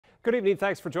Good evening.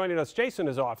 Thanks for joining us. Jason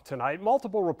is off tonight.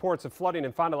 Multiple reports of flooding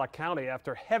in Fond du Lac County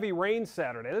after heavy rain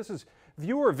Saturday. This is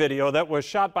viewer video that was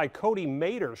shot by Cody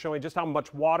Mader showing just how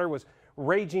much water was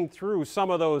raging through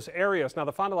some of those areas. Now,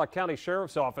 the Fond du Lac County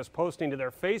Sheriff's Office posting to their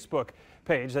Facebook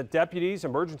page that deputies,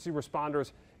 emergency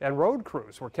responders, and road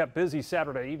crews were kept busy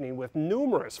Saturday evening with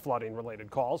numerous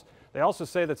flooding-related calls. They also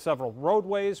say that several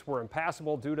roadways were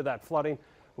impassable due to that flooding.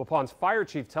 Waupun fire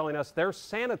chief telling us their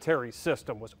sanitary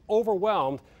system was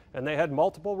overwhelmed and they had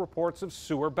multiple reports of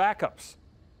sewer backups.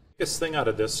 The biggest thing out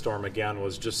of this storm again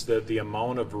was just the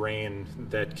amount of rain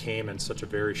that came in such a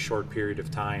very short period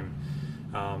of time.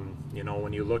 You know,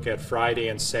 when you look at Friday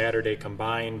and Saturday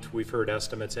combined, we've heard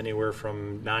estimates anywhere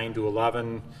from 9 to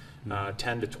 11,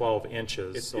 10 to 12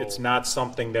 inches. It's not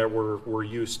something that we're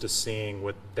used to seeing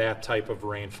with that type of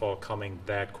rainfall coming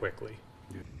that quickly.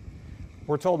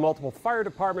 We're told multiple fire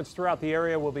departments throughout the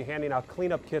area will be handing out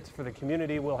cleanup kits for the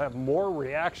community. We'll have more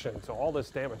reaction to all this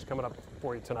damage coming up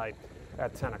for you tonight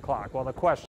at 10 o'clock. Well, the question